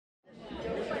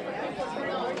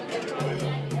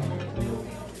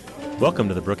Welcome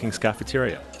to the Brookings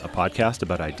Cafeteria, a podcast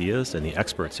about ideas and the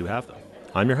experts who have them.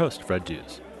 I'm your host, Fred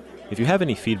Dews. If you have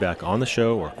any feedback on the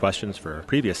show or questions for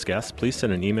previous guests, please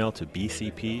send an email to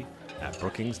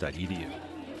bcp@brookings.edu.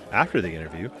 After the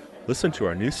interview, listen to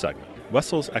our new segment,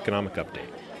 Wessel's Economic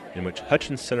Update, in which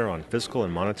Hutchins Center on Fiscal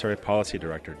and Monetary Policy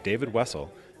Director David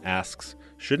Wessel asks,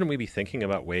 shouldn't we be thinking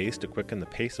about ways to quicken the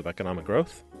pace of economic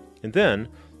growth? And then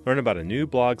learn about a new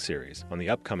blog series on the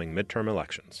upcoming midterm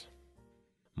elections.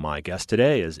 My guest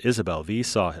today is Isabel V.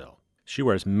 Sawhill. She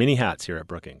wears many hats here at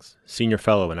Brookings, Senior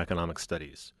Fellow in Economic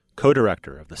Studies,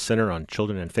 co-director of the Center on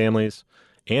Children and Families,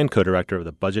 and co-director of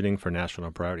the Budgeting for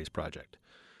National Priorities Project.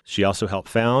 She also helped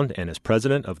found and is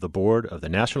president of the board of the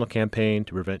National Campaign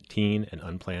to Prevent Teen and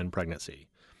Unplanned Pregnancy.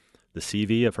 The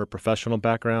CV of her professional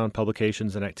background,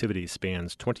 publications, and activities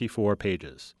spans 24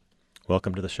 pages.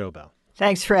 Welcome to the show, Belle.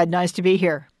 Thanks, Fred. Nice to be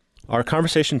here. Our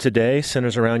conversation today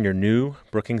centers around your new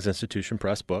Brookings Institution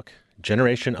Press book,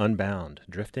 Generation Unbound,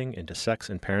 Drifting into Sex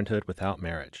and Parenthood Without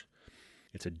Marriage.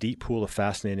 It's a deep pool of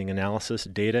fascinating analysis,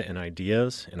 data, and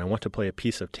ideas, and I want to play a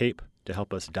piece of tape to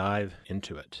help us dive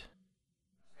into it.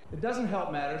 It doesn't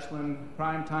help matters when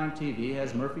primetime TV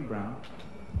has Murphy Brown,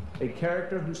 a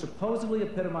character who supposedly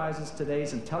epitomizes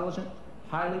today's intelligent,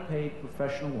 highly paid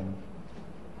professional woman,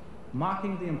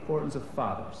 mocking the importance of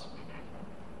fathers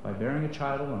by bearing a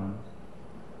child alone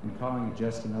and calling it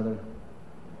just another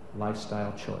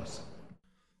lifestyle choice.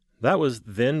 That was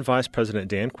then Vice President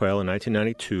Dan Quayle in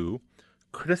 1992,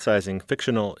 criticizing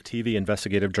fictional TV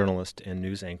investigative journalist and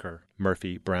news anchor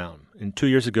Murphy Brown. And 2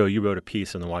 years ago, you wrote a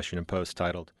piece in the Washington Post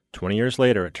titled, 20 years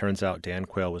later, it turns out Dan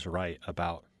Quayle was right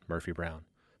about Murphy Brown.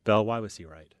 Belle, why was he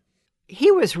right?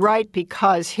 He was right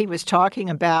because he was talking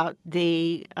about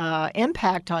the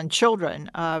impact on children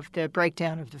of the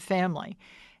breakdown of the family.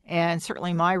 And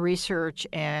certainly my research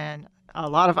and a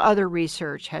lot of other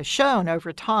research has shown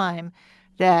over time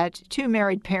that two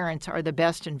married parents are the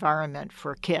best environment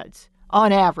for kids,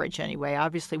 on average anyway.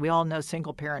 Obviously, we all know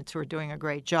single parents who are doing a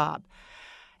great job.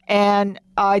 And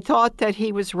I thought that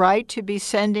he was right to be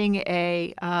sending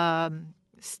a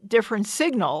different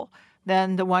signal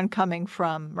than the one coming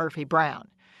from Murphy Brown.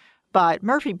 But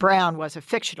Murphy Brown was a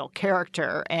fictional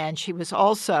character, and she was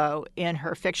also, in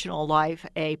her fictional life,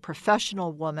 a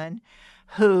professional woman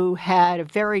who had a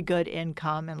very good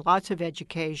income and lots of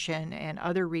education and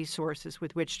other resources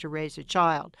with which to raise a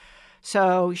child.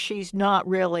 So she's not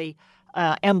really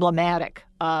emblematic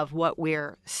of what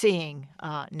we're seeing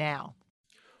now.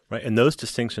 Right, and those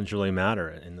distinctions really matter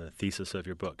in the thesis of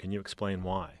your book. Can you explain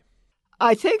why?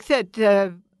 I think that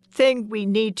the thing we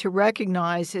need to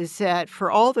recognize is that for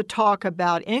all the talk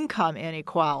about income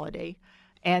inequality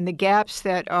and the gaps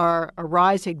that are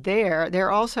arising there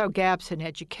are also gaps in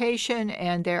education,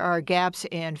 and there are gaps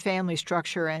in family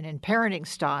structure and in parenting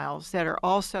styles that are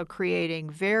also creating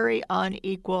very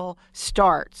unequal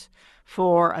starts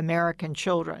for American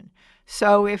children.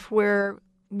 So if we're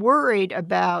worried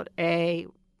about a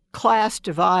class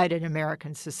divide in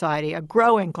American society, a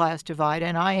growing class divide,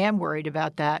 and I am worried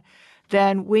about that,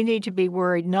 then we need to be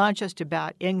worried not just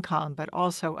about income, but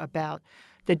also about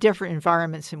the different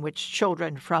environments in which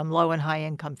children from low and high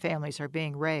income families are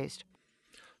being raised.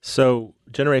 So,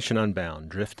 Generation Unbound,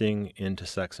 drifting into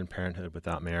sex and parenthood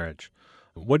without marriage.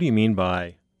 What do you mean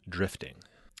by drifting?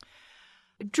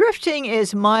 Drifting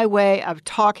is my way of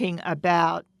talking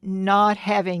about not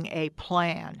having a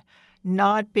plan,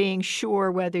 not being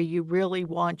sure whether you really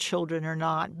want children or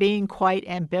not, being quite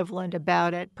ambivalent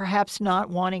about it, perhaps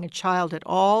not wanting a child at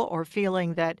all or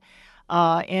feeling that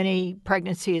any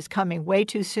pregnancy is coming way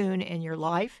too soon in your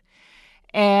life.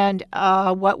 And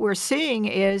what we're seeing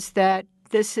is that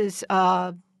this is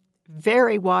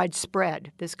very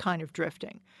widespread, this kind of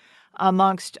drifting,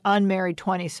 amongst unmarried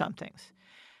 20-somethings.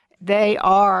 They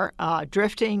are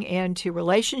drifting into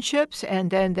relationships, and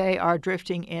then they are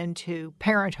drifting into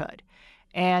parenthood.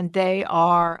 And they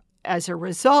are, as a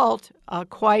result,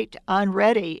 quite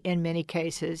unready in many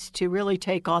cases to really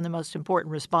take on the most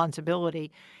important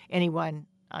responsibility anyone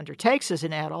undertakes as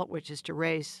an adult, which is to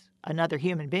raise another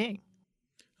human being.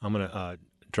 I'm going to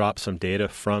drop some data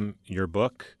from your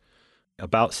book.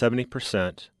 About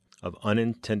 70% of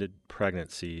unintended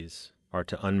pregnancies are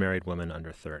to unmarried women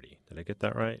under 30. Did I get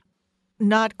that right?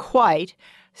 Not quite.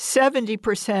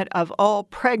 70% of all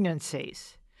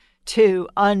pregnancies to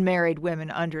unmarried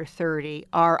women under 30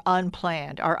 are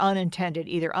unplanned, are unintended,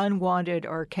 either unwanted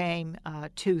or came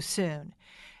too soon.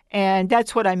 And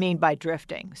that's what I mean by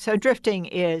drifting. So drifting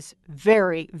is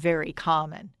very, very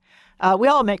common. We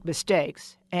all make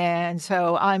mistakes, and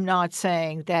so I'm not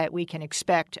saying that we can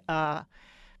expect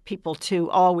people to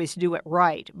always do it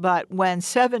right. But when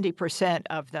 70%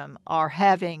 of them are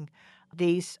having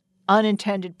these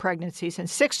unintended pregnancies, and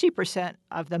 60%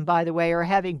 of them, by the way, are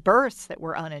having births that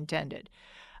were unintended,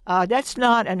 that's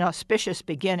not an auspicious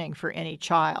beginning for any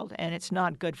child, and it's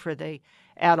not good for the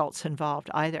adults involved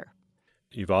either.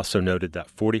 You've also noted that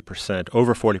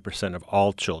over 40% of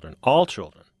all children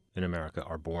in America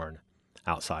are born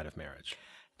outside of marriage.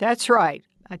 That's right.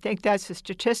 I think that's a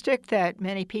statistic that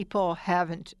many people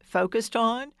haven't focused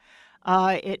on.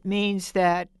 It means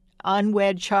that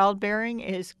unwed childbearing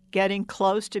is getting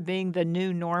close to being the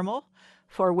new normal.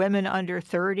 For women under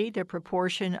 30, the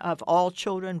proportion of all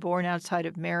children born outside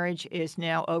of marriage is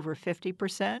now over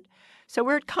 50%. So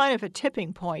we're at kind of a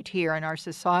tipping point here in our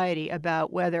society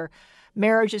about whether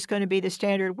marriage is going to be the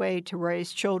standard way to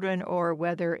raise children or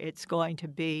whether it's going to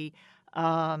be,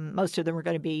 most of them are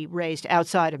going to be raised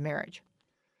outside of marriage.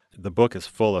 The book is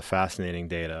full of fascinating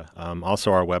data.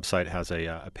 Also, our website has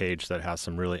a page that has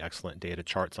some really excellent data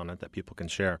charts on it that people can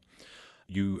share.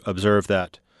 You observe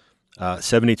that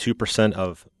 72%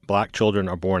 of black children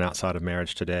are born outside of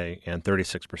marriage today and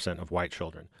 36% of white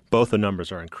children. Both the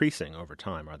numbers are increasing over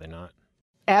time, are they not?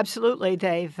 Absolutely.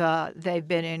 They've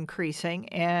been increasing,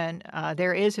 and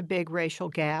there is a big racial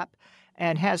gap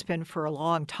and has been for a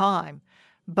long time.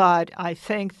 But I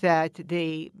think that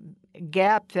the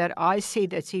gap that I see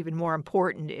that's even more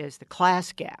important is the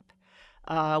class gap.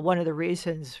 One of the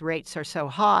reasons rates are so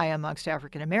high amongst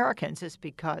African Americans is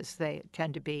because they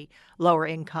tend to be lower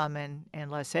income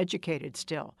and less educated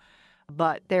still.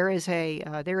 But there is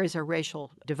a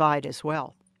racial divide as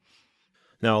well.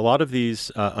 Now, a lot of these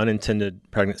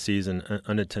unintended pregnancies and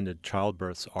unintended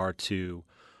childbirths are to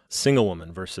single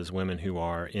women versus women who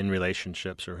are in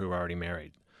relationships or who are already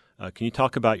married. Can you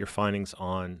talk about your findings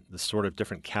on the sort of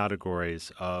different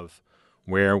categories of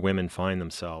where women find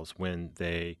themselves when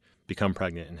they become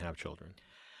pregnant and have children?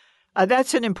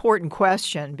 That's an important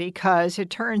question because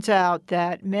it turns out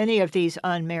that many of these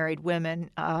unmarried women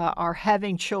are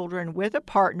having children with a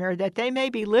partner that they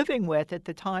may be living with at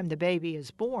the time the baby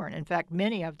is born. In fact,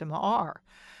 many of them are.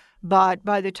 But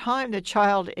by the time the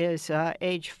child is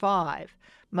age 5,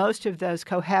 most of those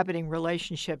cohabiting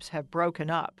relationships have broken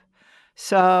up.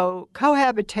 So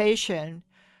cohabitation,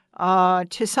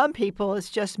 to some people, is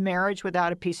just marriage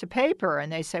without a piece of paper.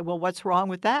 And they say, well, what's wrong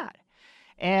with that?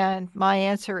 And my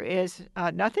answer is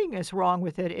nothing is wrong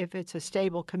with it if it's a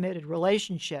stable, committed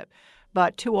relationship.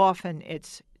 But too often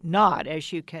it's not,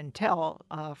 as you can tell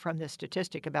from this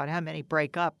statistic about how many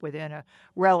break up within a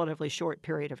relatively short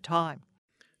period of time.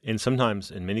 And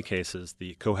sometimes, in many cases,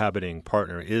 the cohabiting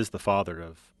partner is the father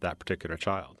of that particular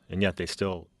child, and yet they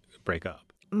still break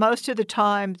up. Most of the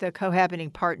time, the cohabiting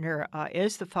partner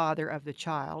is the father of the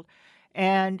child,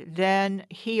 and then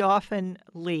he often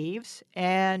leaves,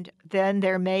 and then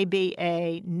there may be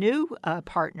a new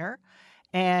partner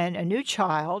and a new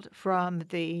child from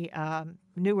the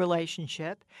new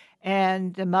relationship,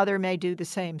 and the mother may do the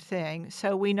same thing.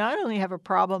 So we not only have a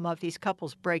problem of these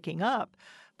couples breaking up,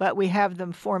 but we have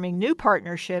them forming new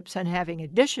partnerships and having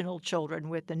additional children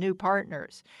with the new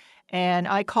partners. And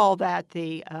I call that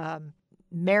the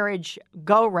marriage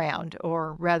go-round,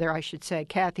 or rather I should say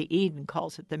Kathy Eden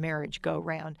calls it the marriage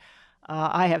go-round.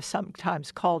 I have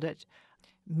sometimes called it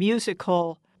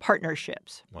musical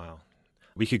partnerships. Wow.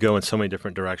 We could go in so many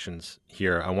different directions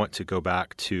here. I want to go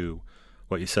back to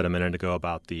what you said a minute ago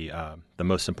about the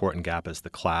most important gap is the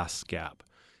class gap.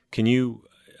 Can you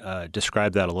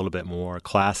describe that a little bit more?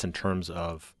 Class in terms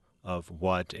of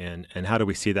what and how do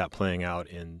we see that playing out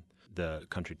in the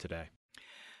country today?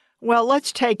 Well,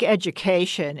 let's take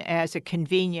education as a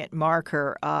convenient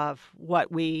marker of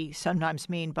what we sometimes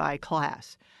mean by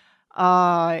class.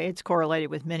 It's correlated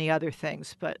with many other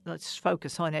things, but let's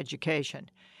focus on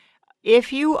education.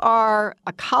 If you are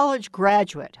a college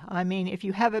graduate, if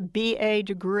you have a BA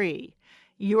degree,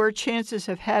 your chances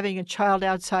of having a child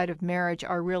outside of marriage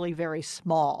are really very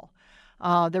small.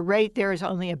 The rate there is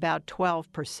only about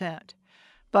 12%.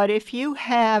 But if you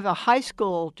have a high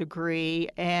school degree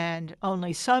and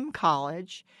only some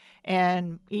college,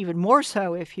 and even more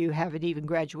so if you haven't even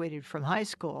graduated from high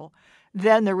school,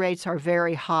 then the rates are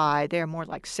very high. They're more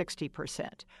like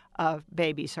 60% of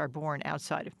babies are born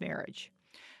outside of marriage.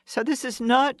 So this is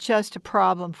not just a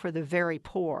problem for the very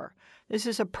poor. This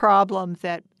is a problem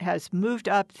that has moved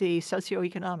up the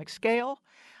socioeconomic scale.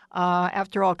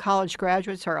 After all, college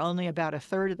graduates are only about a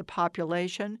third of the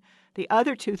population. The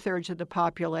other two-thirds of the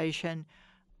population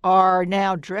are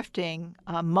now drifting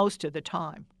most of the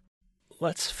time.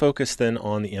 Let's focus then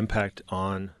on the impact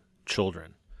on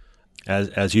children.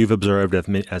 As you've observed,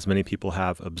 as many people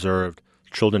have observed,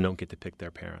 children don't get to pick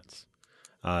their parents.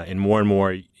 And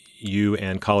more, you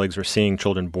and colleagues are seeing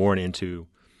children born into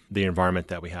the environment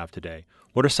that we have today.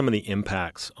 What are some of the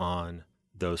impacts on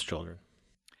those children?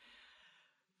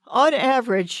 On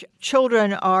average,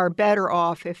 children are better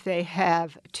off if they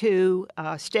have two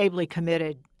stably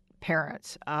committed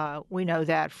parents. We know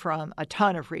that from a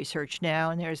ton of research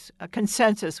now, and there's a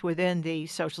consensus within the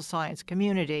social science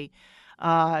community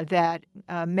that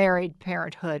married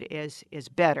parenthood is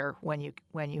better when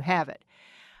you have it.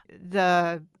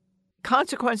 The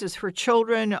consequences for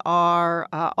children are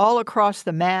all across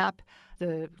the map.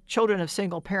 The children of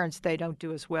single parents, they don't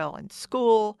do as well in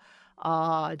school.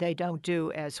 They don't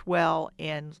do as well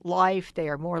in life. They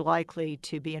are more likely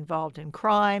to be involved in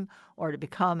crime or to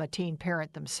become a teen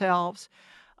parent themselves.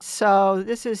 So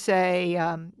this is a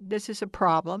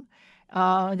problem.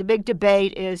 The big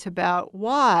debate is about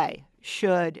why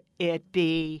should it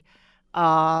be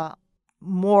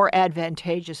more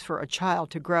advantageous for a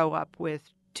child to grow up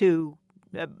with two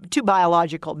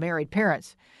biological married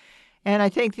parents. And I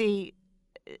think the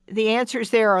answers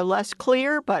there are less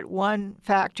clear, but one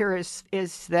factor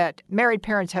is that married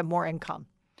parents have more income.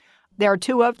 There are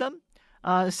two of them,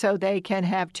 so they can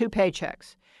have two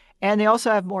paychecks. And they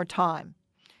also have more time.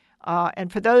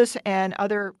 And for those and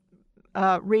other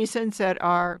reasons that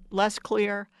are less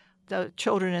clear, the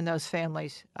children in those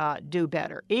families do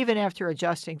better, even after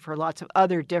adjusting for lots of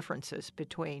other differences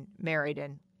between married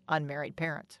and unmarried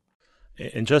parents.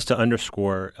 And just to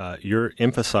underscore, you're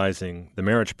emphasizing the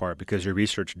marriage part because your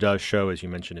research does show, as you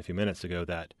mentioned a few minutes ago,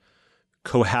 that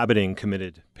cohabiting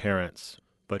committed parents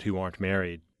but who aren't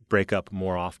married break up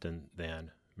more often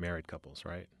than married couples,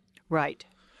 right? Right.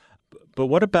 But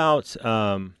what about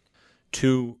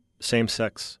two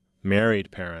same-sex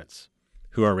married parents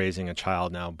who are raising a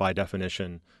child now? By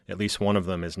definition, at least one of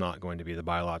them is not going to be the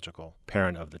biological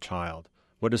parent of the child.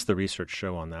 What does the research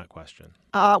show on that question?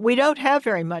 We don't have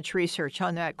very much research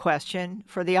on that question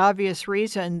for the obvious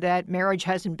reason that marriage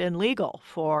hasn't been legal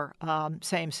for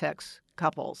same-sex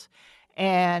couples.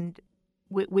 And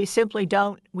we simply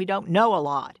don't know a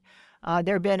lot.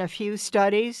 There have been a few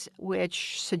studies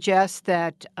which suggest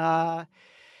that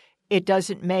it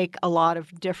doesn't make a lot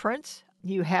of difference.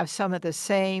 You have some of the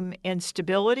same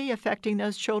instability affecting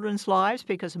those children's lives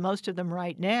because most of them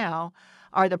right now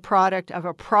are the product of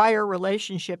a prior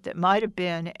relationship that might have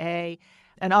been an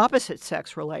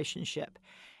opposite-sex relationship.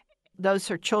 Those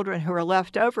are children who are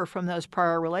left over from those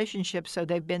prior relationships, so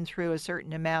they've been through a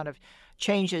certain amount of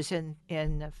changes in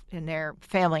their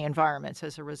family environments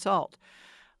as a result.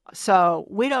 So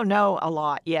we don't know a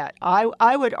lot yet.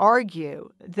 I would argue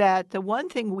that the one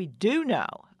thing we do know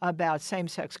about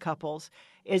same-sex couples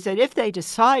is that if they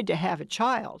decide to have a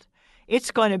child,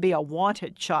 it's going to be a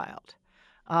wanted child.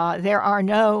 There are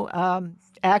no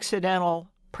accidental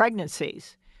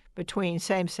pregnancies between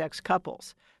same-sex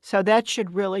couples. So that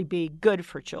should really be good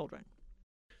for children.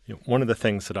 You know, one of the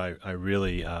things that I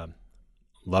really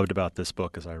loved about this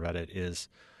book as I read it is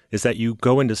that you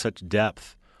go into such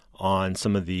depth on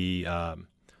some of the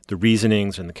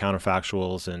reasonings and the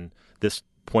counterfactuals and this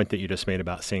point that you just made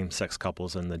about same-sex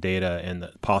couples and the data and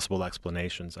the possible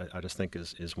explanations. I just think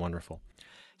is wonderful.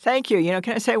 Thank you.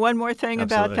 Can I say one more thing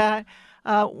Absolutely. about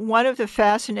that? One of the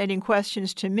fascinating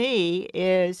questions to me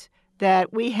is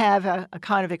that we have a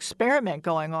kind of experiment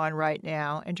going on right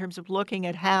now in terms of looking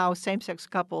at how same-sex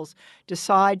couples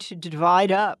decide to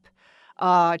divide up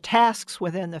tasks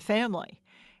within the family.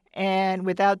 And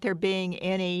without there being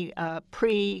any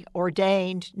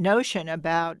preordained notion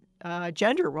about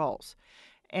gender roles.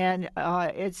 And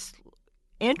it's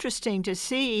interesting to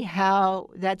see how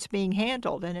that's being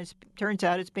handled. And it turns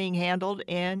out it's being handled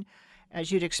in,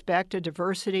 as you'd expect, a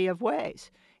diversity of ways.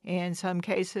 In some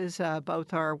cases,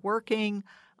 both are working.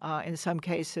 In some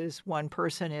cases, one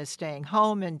person is staying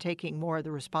home and taking more of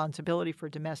the responsibility for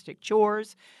domestic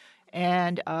chores.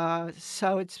 And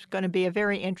so it's going to be a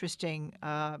very interesting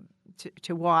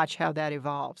to watch how that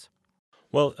evolves.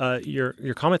 Well,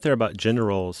 your comment there about gender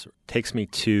roles takes me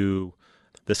to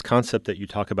this concept that you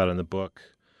talk about in the book,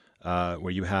 where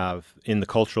you have in the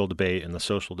cultural debate and the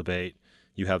social debate,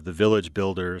 you have the village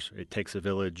builders. It takes a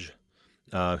village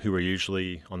who are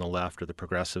usually on the left or the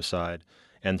progressive side,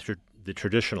 and the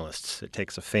traditionalists. It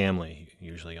takes a family,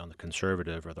 usually on the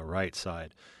conservative or the right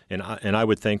side. And I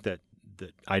would think that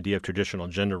the idea of traditional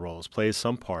gender roles plays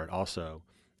some part also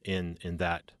in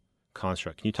that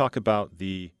construct. Can you talk about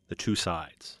the two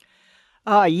sides?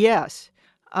 Yes.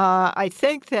 I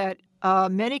think that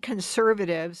many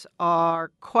conservatives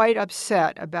are quite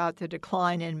upset about the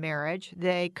decline in marriage.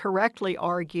 They correctly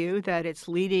argue that it's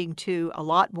leading to a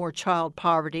lot more child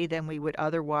poverty than we would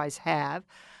otherwise have.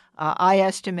 I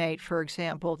estimate, for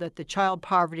example, that the child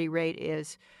poverty rate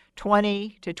is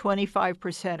 20 to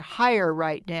 25% higher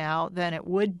right now than it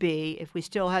would be if we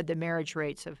still had the marriage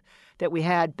rates that we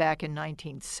had back in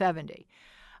 1970.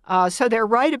 So they're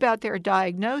right about their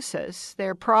diagnosis.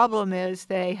 Their problem is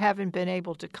they haven't been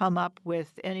able to come up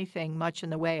with anything much in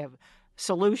the way of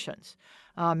solutions.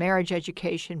 Marriage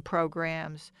education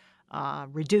programs,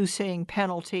 reducing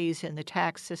penalties in the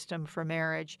tax system for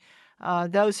marriage,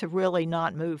 those have really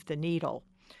not moved the needle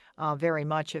very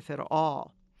much, if at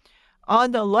all.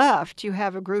 On the left, you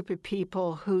have a group of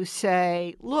people who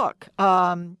say, look,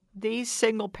 these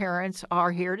single parents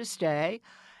are here to stay,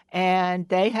 and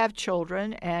they have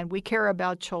children, and we care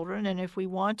about children, and if we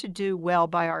want to do well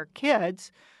by our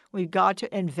kids, we've got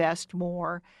to invest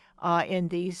more in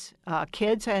these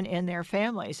kids and in their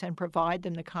families and provide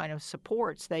them the kind of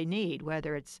supports they need,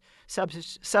 whether it's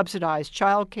subsidized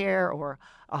child care or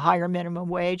a higher minimum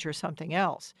wage or something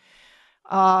else.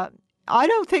 I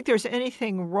don't think there's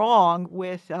anything wrong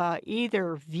with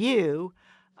either view,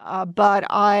 but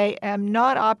I am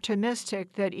not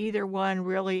optimistic that either one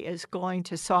really is going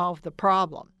to solve the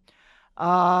problem.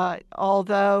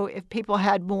 Although if people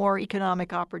had more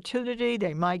economic opportunity,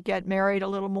 they might get married a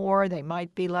little more, they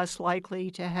might be less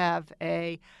likely to have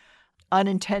a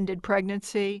unintended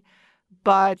pregnancy.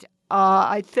 But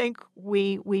I think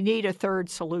we need a third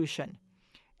solution.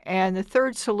 And the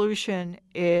third solution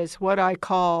is what I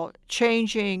call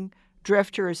changing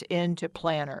drifters into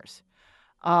planners.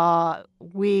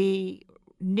 We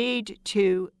need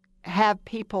to have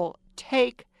people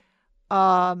take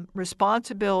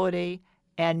responsibility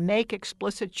and make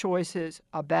explicit choices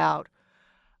about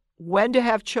when to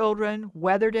have children,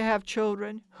 whether to have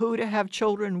children, who to have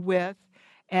children with,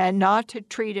 and not to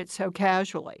treat it so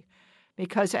casually.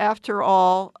 Because after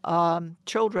all,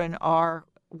 children are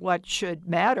what should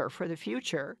matter for the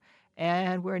future,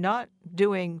 and we're not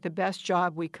doing the best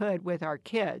job we could with our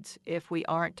kids if we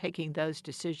aren't taking those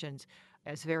decisions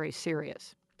as very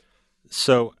serious.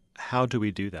 So how do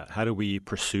we do that? How do we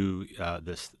pursue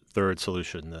this third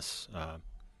solution, this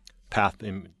path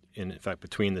in fact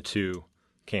between the two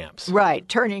camps? Right,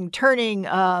 turning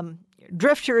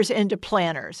drifters into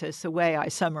planners is the way I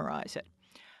summarize it.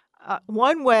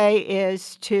 One way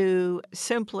is to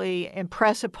simply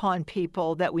impress upon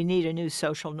people that we need a new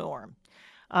social norm.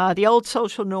 The old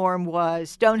social norm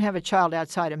was don't have a child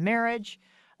outside of marriage.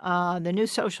 The new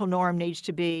social norm needs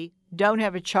to be don't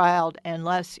have a child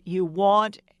unless you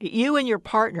and your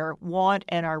partner want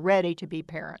and are ready to be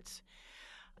parents.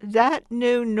 That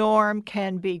new norm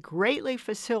can be greatly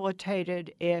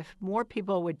facilitated if more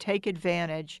people would take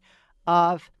advantage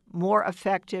of more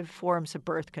effective forms of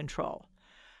birth control.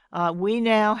 We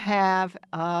now have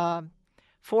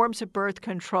forms of birth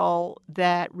control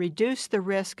that reduce the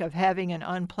risk of having an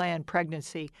unplanned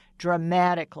pregnancy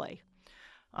dramatically.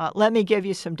 Let me give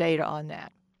you some data on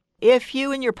that. If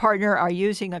you and your partner are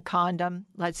using a condom,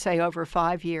 let's say over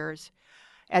 5 years,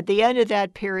 at the end of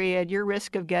that period, your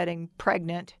risk of getting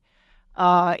pregnant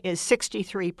is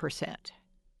 63%.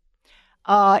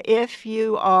 If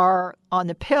you are on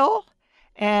the pill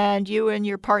and you and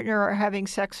your partner are having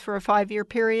sex for a 5-year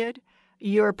period,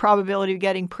 your probability of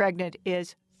getting pregnant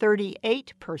is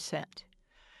 38%.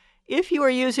 If you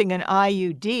are using an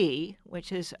IUD,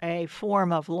 which is a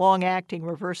form of long-acting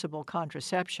reversible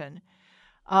contraception,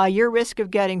 your risk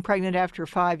of getting pregnant after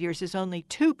 5 years is only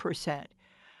 2%.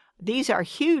 These are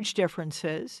huge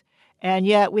differences, and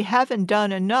yet we haven't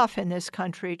done enough in this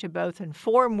country to both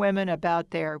inform women about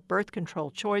their birth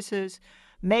control choices,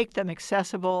 make them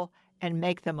accessible, and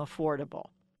make them affordable.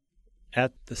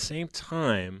 At the same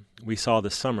time, we saw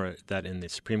this summer that in the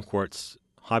Supreme Court's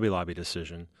Hobby Lobby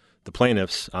decision, the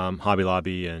plaintiffs, Hobby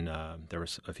Lobby and there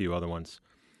was a few other ones,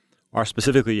 are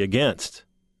specifically against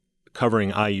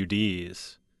covering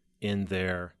IUDs in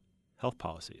their health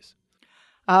policies.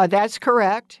 That's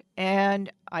correct, and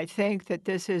I think that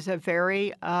this is a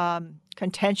very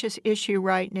contentious issue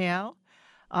right now.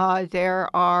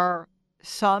 There are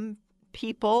some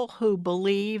people who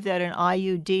believe that an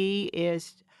IUD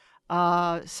is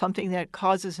something that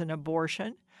causes an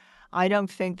abortion. I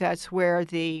don't think that's where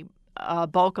the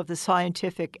bulk of the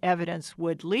scientific evidence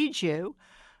would lead you,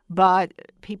 but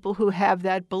people who have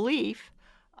that belief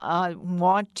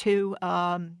want to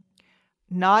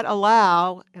not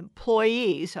allow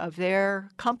employees of their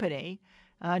company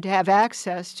to have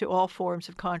access to all forms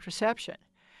of contraception.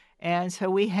 And so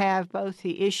we have both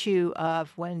the issue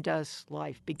of when does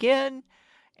life begin,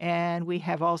 and we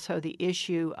have also the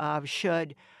issue of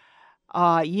should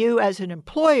you as an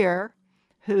employer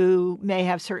who may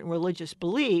have certain religious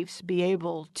beliefs be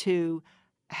able to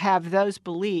have those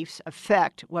beliefs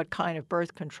affect what kind of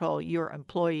birth control your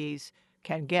employees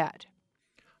can get.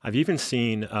 I've even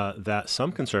seen that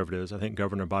some conservatives, I think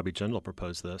Governor Bobby Jindal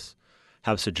proposed this,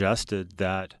 have suggested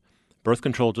that birth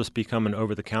control just become an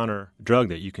over-the-counter drug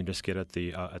that you can just get at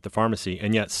the pharmacy,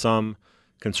 and yet some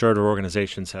conservative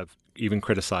organizations have even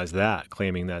criticized that,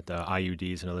 claiming that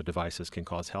IUDs and other devices can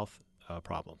cause health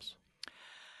problems.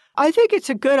 I think it's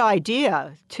a good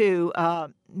idea to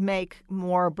make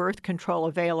more birth control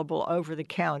available over the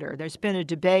counter. There's been a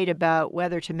debate about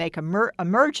whether to make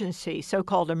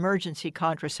so-called emergency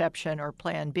contraception or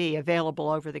Plan B available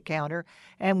over the counter,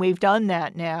 and we've done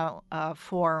that now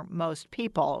for most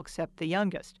people, except the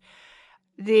youngest.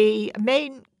 The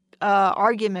main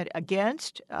argument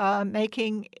against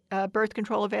making birth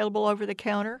control available over the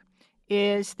counter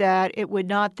is that it would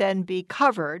not then be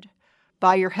covered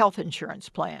by your health insurance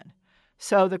plan.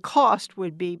 So the cost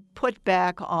would be put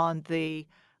back on the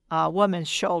woman's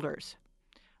shoulders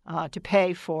to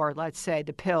pay for, let's say,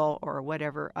 the pill or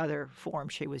whatever other form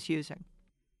she was using.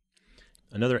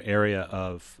 Another area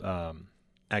of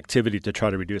activity to try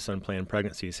to reduce unplanned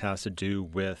pregnancies has to do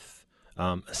with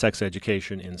sex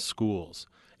education in schools.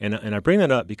 And I bring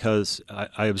that up because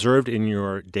I observed in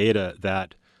your data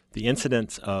that the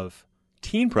incidence of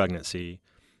teen pregnancy,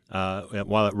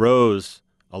 while it rose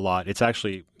a lot, it's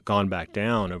actually gone back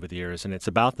down over the years, and it's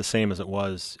about the same as it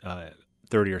was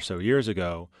 30 or so years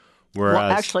ago.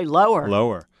 Whereas actually lower.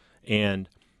 Lower. And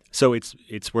so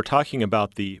we're talking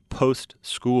about the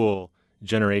post-school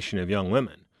generation of young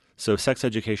women. So sex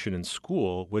education in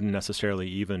school wouldn't necessarily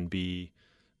even be,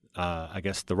 I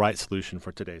guess, the right solution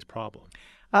for today's problem.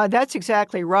 That's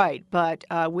exactly right, but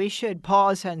we should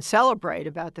pause and celebrate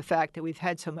about the fact that we've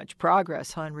had so much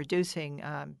progress on reducing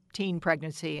teen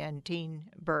pregnancy and teen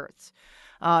births.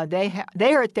 They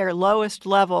are at their lowest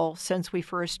level since we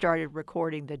first started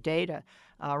recording the data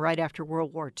right after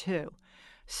World War II.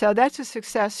 So that's a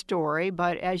success story,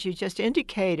 but as you just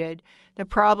indicated, the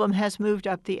problem has moved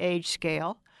up the age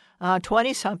scale.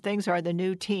 20-somethings are the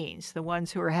new teens, the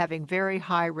ones who are having very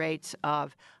high rates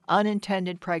of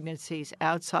unintended pregnancies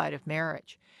outside of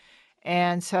marriage.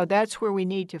 And so that's where we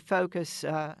need to focus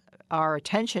our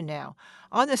attention now.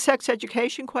 On the sex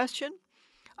education question,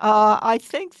 I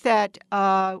think that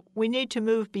we need to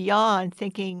move beyond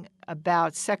thinking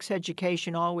about sex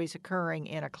education always occurring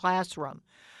in a classroom.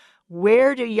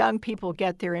 Where do young people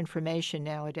get their information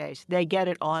nowadays? They get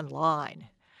it online.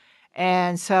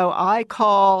 And so I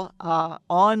call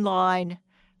online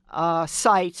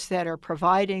sites that are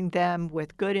providing them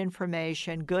with good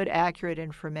information, good, accurate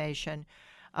information,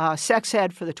 sex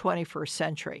ed for the 21st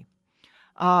century.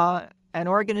 An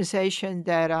organization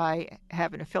that I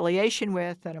have an affiliation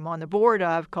with, that I'm on the board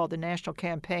of, called the National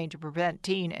Campaign to Prevent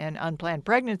Teen and Unplanned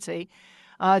Pregnancy,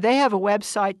 they have a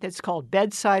website that's called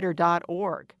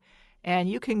bedsider.org. And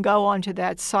you can go onto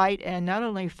that site and not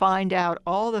only find out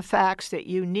all the facts that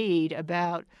you need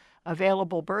about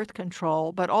available birth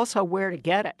control, but also where to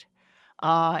get it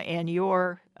in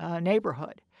your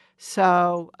neighborhood.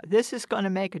 So this is going to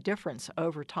make a difference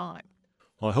over time.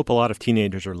 Well, I hope a lot of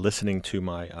teenagers are listening to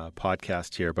my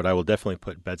podcast here, but I will definitely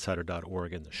put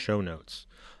bedsider.org in the show notes.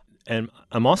 And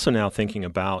I'm also now thinking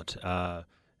about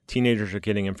teenagers are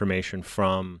getting information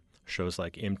from shows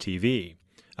like MTV.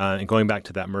 And going back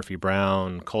to that Murphy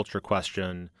Brown culture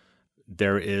question,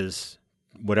 there is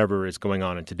whatever is going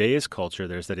on in today's culture.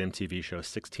 There's that MTV show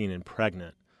 16 and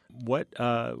Pregnant. What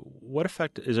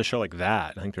effect is a show like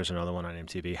that, I think there's another one on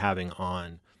MTV, having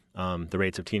on the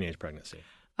rates of teenage pregnancy?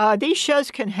 These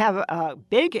shows can have a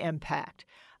big impact.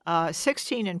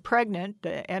 16 and Pregnant,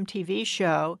 the MTV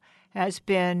show, has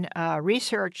been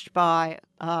researched by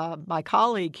my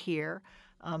colleague here,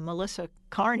 Melissa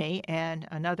Carney, and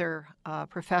another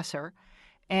professor,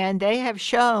 and they have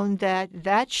shown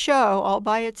that show all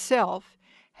by itself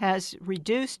has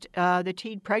reduced the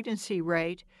teen pregnancy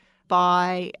rate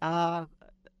by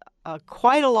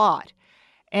quite a lot.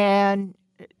 And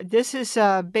this is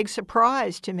a big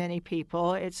surprise to many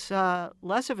people. It's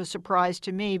less of a surprise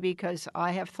to me because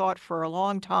I have thought for a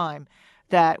long time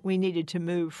that we needed to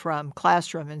move from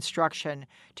classroom instruction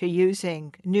to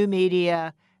using new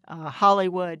media,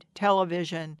 Hollywood,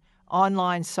 television,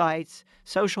 online sites,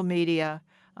 social media,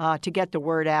 to get the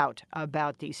word out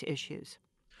about these issues.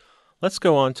 Let's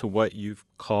go on to what you've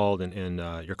called, and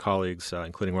your colleagues,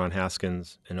 including Ron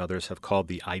Haskins and others, have called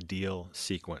the ideal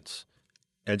sequence: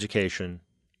 education,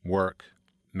 work,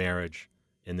 marriage,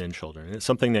 and then children. And it's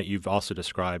something that you've also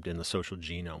described in the Social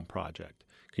Genome Project.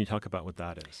 Can you talk about what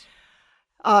that is?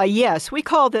 Yes, we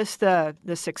call this the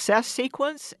success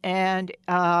sequence, and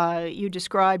you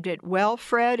described it well,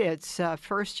 Fred. It's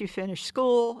first you finish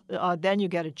school, then you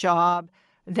get a job,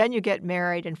 then you get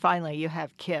married, and finally you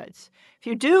have kids. If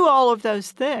you do all of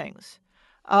those things,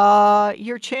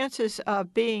 your chances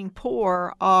of being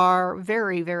poor are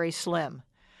very, very slim.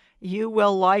 You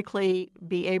will likely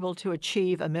be able to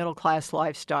achieve a middle-class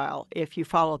lifestyle if you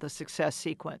follow the success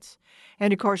sequence.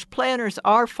 And of course, planners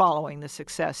are following the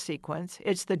success sequence.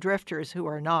 It's the drifters who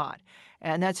are not.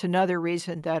 And that's another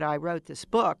reason that I wrote this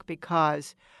book,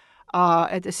 because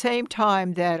at the same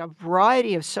time that a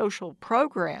variety of social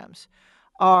programs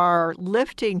are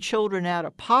lifting children out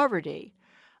of poverty,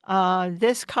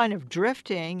 this kind of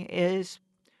drifting is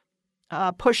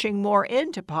pushing more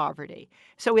into poverty.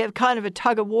 So we have kind of a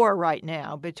tug of war right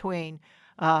now between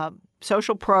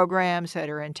social programs that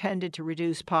are intended to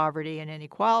reduce poverty and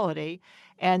inequality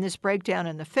and this breakdown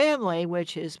in the family,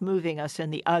 which is moving us in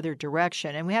the other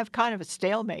direction. And we have kind of a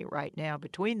stalemate right now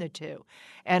between the two.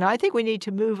 And I think we need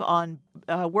to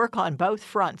work on both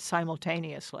fronts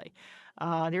simultaneously.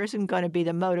 There isn't going to be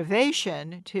the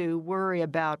motivation to worry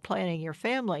about planning your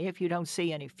family if you don't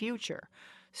see any future.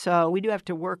 So we do have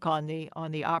to work on the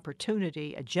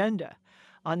opportunity agenda.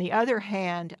 On the other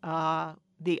hand,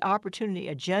 the opportunity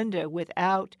agenda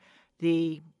without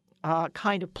the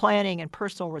kind of planning and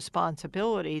personal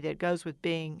responsibility that goes with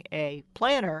being a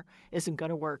planner isn't going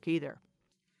to work either.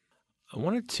 I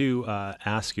wanted to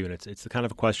ask you, and it's the kind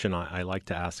of a question I like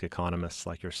to ask economists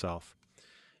like yourself,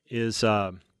 is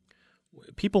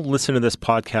people listen to this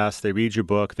podcast, they read your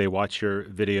book, they watch your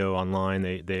video online,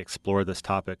 they explore this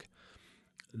topic.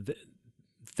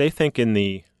 They think in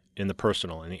the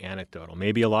personal, in the anecdotal.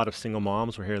 Maybe a lot of single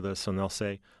moms will hear this and they'll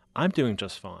say, "I'm doing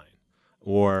just fine,"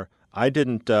 or "I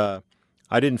didn't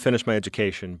finish my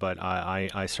education, but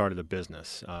I started a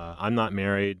business. I'm not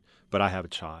married, but I have a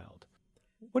child."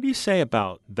 What do you say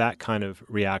about that kind of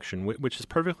reaction, which is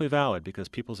perfectly valid because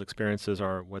people's experiences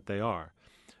are what they are,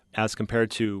 as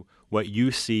compared to what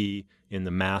you see in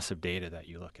the massive data that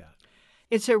you look at?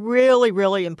 It's a really,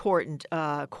 really important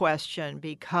question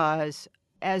because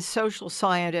as social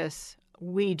scientists,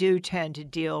 we do tend to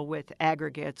deal with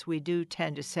aggregates. We do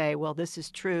tend to say, well, this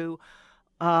is true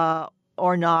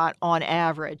or not on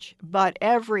average. But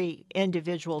every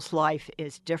individual's life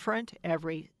is different.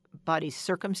 Everybody's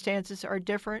circumstances are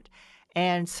different.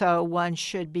 And so one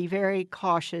should be very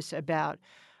cautious about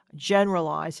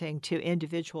generalizing to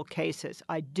individual cases.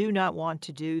 I do not want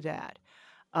to do that.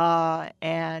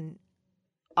 And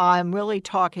I'm really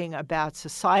talking about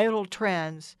societal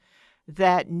trends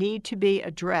that need to be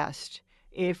addressed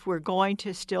if we're going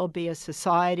to still be a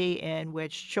society in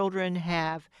which children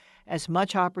have as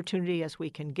much opportunity as we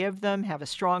can give them, have a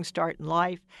strong start in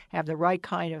life, have the right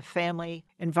kind of family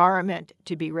environment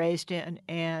to be raised in,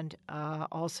 and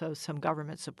also some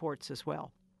government supports as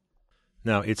well.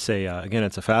 Now, it's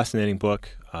a fascinating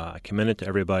book. I commend it to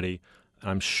everybody.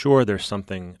 I'm sure there's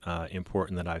something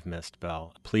important that I've missed,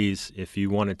 Belle. Please, if you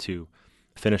wanted to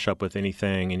finish up with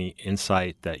anything, any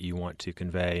insight that you want to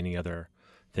convey, any other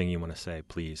thing you want to say,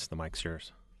 please, the mic's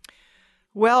yours.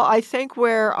 Well, I think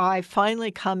where I finally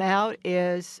come out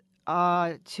is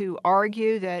to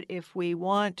argue that if we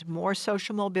want more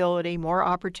social mobility, more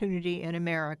opportunity in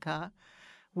America,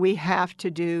 we have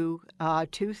to do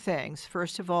two things.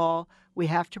 First of all, we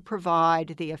have to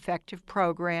provide the effective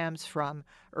programs from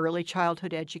early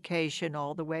childhood education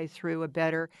all the way through a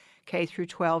better K through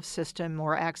 12 system,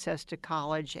 more access to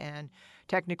college and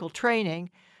technical training.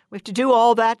 We have to do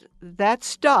all that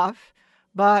stuff,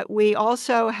 but we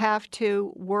also have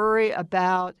to worry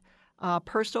about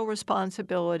personal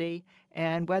responsibility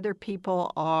and whether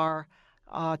people are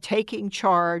taking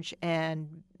charge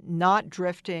and not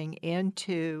drifting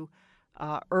into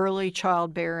early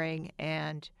childbearing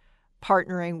and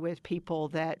partnering with people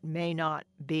that may not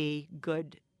be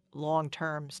good,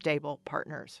 long-term, stable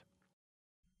partners.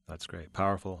 That's great.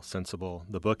 Powerful, sensible.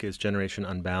 The book is Generation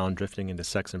Unbound, Drifting into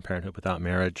Sex and Parenthood Without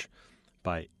Marriage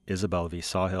by Isabel V.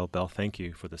 Sawhill. Belle, thank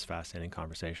you for this fascinating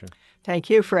conversation.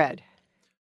 Thank you, Fred.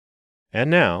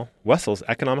 And now, Wessel's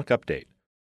Economic Update.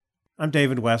 I'm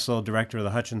David Wessel, Director of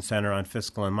the Hutchins Center on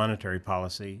Fiscal and Monetary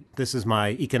Policy. This is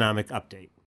my economic update.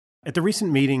 At the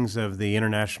recent meetings of the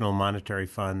International Monetary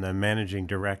Fund, the managing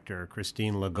director,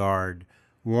 Christine Lagarde,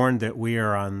 warned that we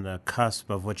are on the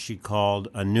cusp of what she called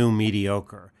a new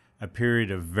mediocre, a period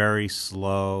of very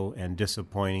slow and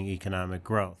disappointing economic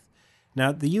growth.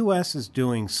 Now, the U.S. is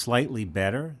doing slightly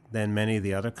better than many of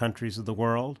the other countries of the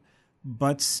world,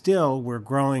 but still we're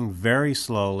growing very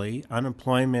slowly.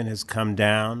 Unemployment has come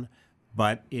down,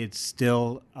 but it's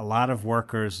still a lot of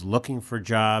workers looking for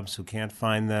jobs who can't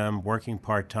find them, working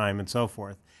part-time, and so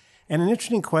forth. And an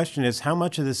interesting question is how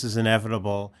much of this is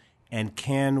inevitable, and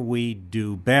can we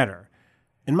do better?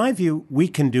 In my view, we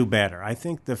can do better. I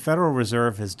think the Federal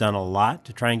Reserve has done a lot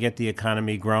to try and get the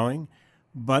economy growing,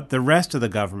 But the rest of the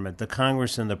government, the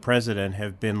Congress and the president,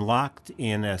 have been locked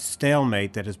in a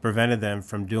stalemate that has prevented them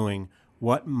from doing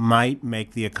what might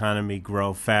make the economy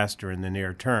grow faster in the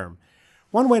near term.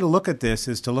 One way to look at this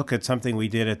is to look at something we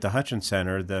did at the Hutchins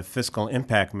Center, the fiscal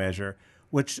impact measure,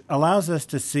 which allows us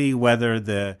to see whether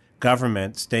the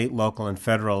government, state, local, and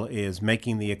federal, is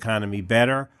making the economy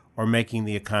better or making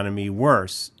the economy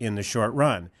worse in the short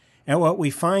run. And what we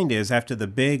find is after the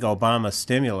big Obama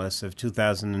stimulus of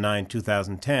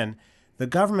 2009-2010, the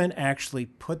government actually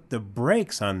put the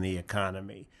brakes on the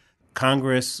economy.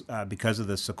 Congress, because of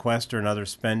the sequester and other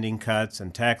spending cuts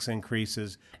and tax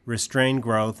increases, restrained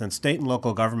growth, and state and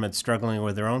local governments struggling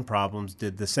with their own problems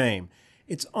did the same.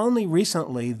 It's only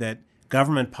recently that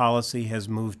government policy has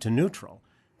moved to neutral.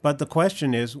 But the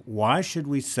question is, why should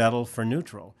we settle for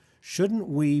neutral? Shouldn't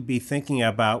we be thinking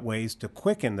about ways to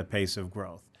quicken the pace of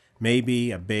growth?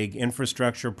 Maybe a big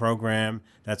infrastructure program.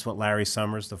 That's what Larry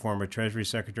Summers, the former Treasury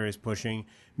Secretary, is pushing.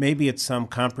 Maybe it's some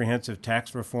comprehensive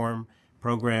tax reform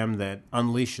program that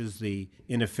unleashes the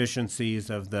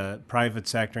inefficiencies of the private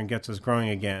sector and gets us growing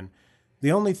again.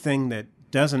 The only thing that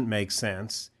doesn't make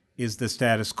sense is the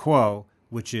status quo,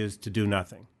 which is to do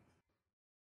nothing.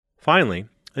 Finally,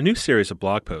 a new series of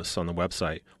blog posts on the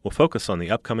website will focus on the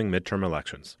upcoming midterm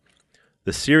elections.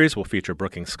 The series will feature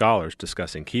Brookings scholars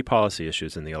discussing key policy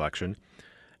issues in the election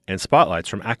and spotlights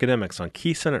from academics on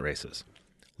key Senate races.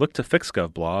 Look to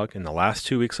FixGov blog in the last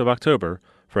 2 weeks of October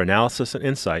for analysis and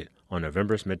insight on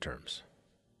November's midterms.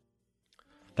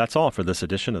 That's all for this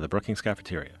edition of the Brookings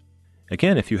Cafeteria.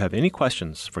 Again, if you have any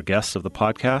questions for guests of the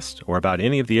podcast or about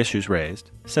any of the issues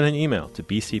raised, send an email to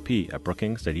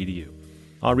bcp@brookings.edu.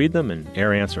 I'll read them and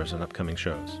air answers on upcoming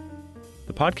shows.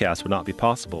 The podcast would not be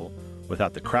possible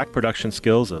without the crack production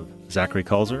skills of Zachary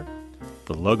Kulzer,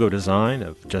 the logo design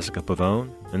of Jessica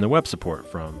Pavone, and the web support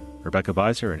from Rebecca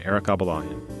Visor and Eric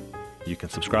Abalayan. You can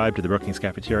subscribe to the Brookings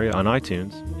Cafeteria on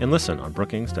iTunes and listen on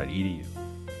brookings.edu.